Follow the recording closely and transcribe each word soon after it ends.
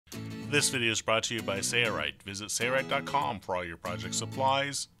This video is brought to you by Sailrite. Visit Sailrite.com for all your project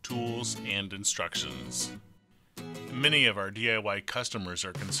supplies, tools, and instructions. Many of our DIY customers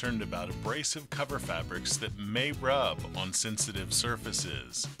are concerned about abrasive cover fabrics that may rub on sensitive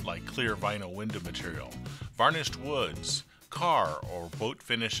surfaces, like clear vinyl window material, varnished woods, car or boat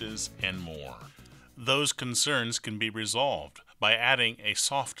finishes, and more. Those concerns can be resolved by adding a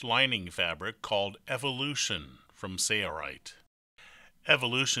soft lining fabric called Evolution from Sailrite.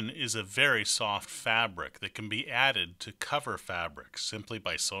 Evolution is a very soft fabric that can be added to cover fabrics simply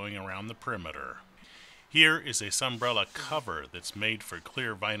by sewing around the perimeter. Here is a sunbrella cover that's made for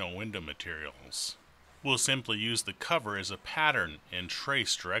clear vinyl window materials. We'll simply use the cover as a pattern and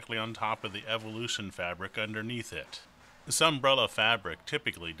trace directly on top of the Evolution fabric underneath it. The sunbrella fabric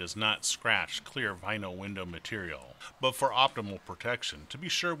typically does not scratch clear vinyl window material, but for optimal protection, to be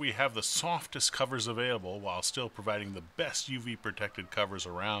sure we have the softest covers available while still providing the best UV protected covers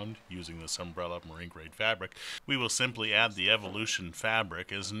around using the sunbrella marine grade fabric, we will simply add the Evolution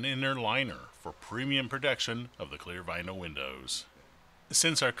fabric as an inner liner for premium protection of the clear vinyl windows.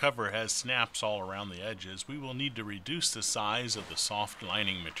 Since our cover has snaps all around the edges, we will need to reduce the size of the soft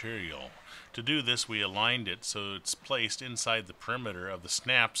lining material. To do this, we aligned it so it's placed inside the perimeter of the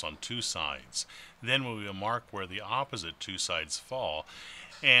snaps on two sides. Then we will mark where the opposite two sides fall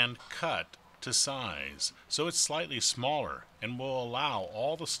and cut to size so it's slightly smaller and will allow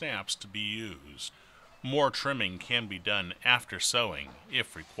all the snaps to be used. More trimming can be done after sewing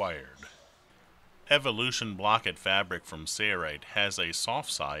if required. Evolution Blocket fabric from Sailrite has a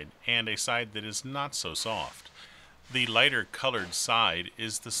soft side and a side that is not so soft. The lighter colored side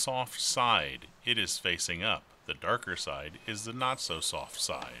is the soft side. It is facing up. The darker side is the not so soft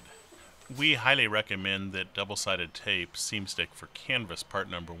side. We highly recommend that double-sided tape seam stick for canvas part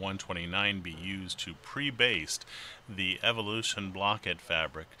number 129 be used to pre-baste the Evolution Blocket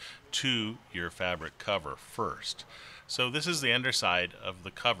fabric to your fabric cover first. So this is the underside of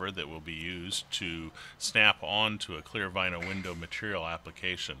the cover that will be used to snap onto a clear vinyl window material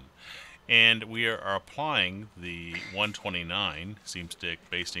application. And we are applying the 129 seam stick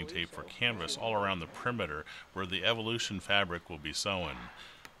basting tape for canvas all around the perimeter where the Evolution fabric will be sewn.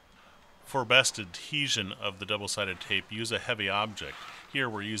 For best adhesion of the double-sided tape, use a heavy object. Here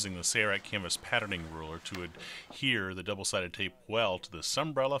we're using the Sailrite canvas patterning ruler to adhere the double-sided tape well to the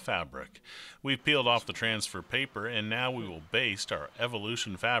sunbrella fabric. We've peeled off the transfer paper and now we will baste our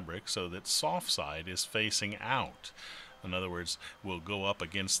Evolution fabric so that soft side is facing out. In other words, we'll go up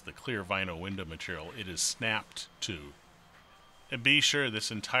against the clear vinyl window material it is snapped to. And be sure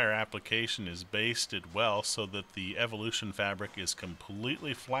this entire application is basted well so that the Evolution fabric is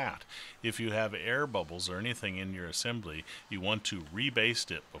completely flat. If you have air bubbles or anything in your assembly, you want to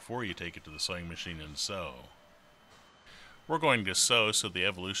rebaste it before you take it to the sewing machine and sew. We're going to sew so the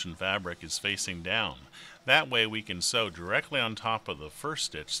Evolution fabric is facing down. That way we can sew directly on top of the first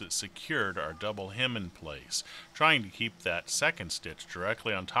stitch that secured our double hem in place. Trying to keep that second stitch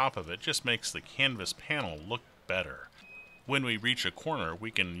directly on top of it just makes the canvas panel look better. When we reach a corner, we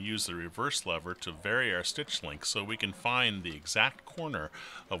can use the reverse lever to vary our stitch length so we can find the exact corner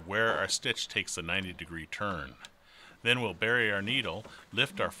of where our stitch takes a 90-degree turn. Then we'll bury our needle,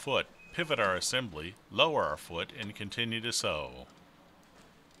 lift our foot, pivot our assembly, lower our foot, and continue to sew.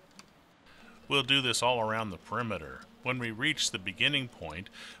 We'll do this all around the perimeter. When we reach the beginning point,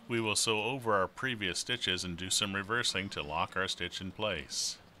 we will sew over our previous stitches and do some reversing to lock our stitch in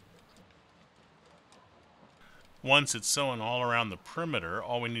place. Once it's sewn all around the perimeter,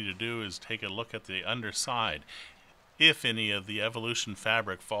 all we need to do is take a look at the underside. If any of the Evolution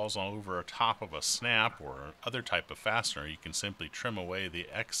fabric falls over top of a snap or other type of fastener, you can simply trim away the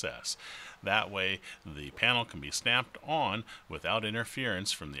excess. That way the panel can be snapped on without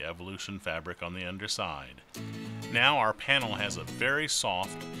interference from the Evolution fabric on the underside. Now our panel has a very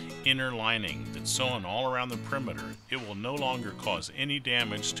soft inner lining that's sewn all around the perimeter. It will no longer cause any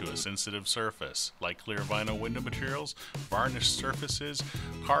damage to a sensitive surface, like clear vinyl window materials, varnished surfaces,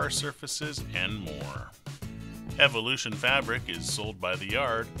 car surfaces, and more. Evolution fabric is sold by the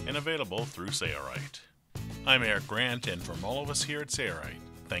yard and available through Sailrite. I'm Eric Grant, and from all of us here at Sailrite,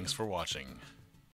 thanks for watching.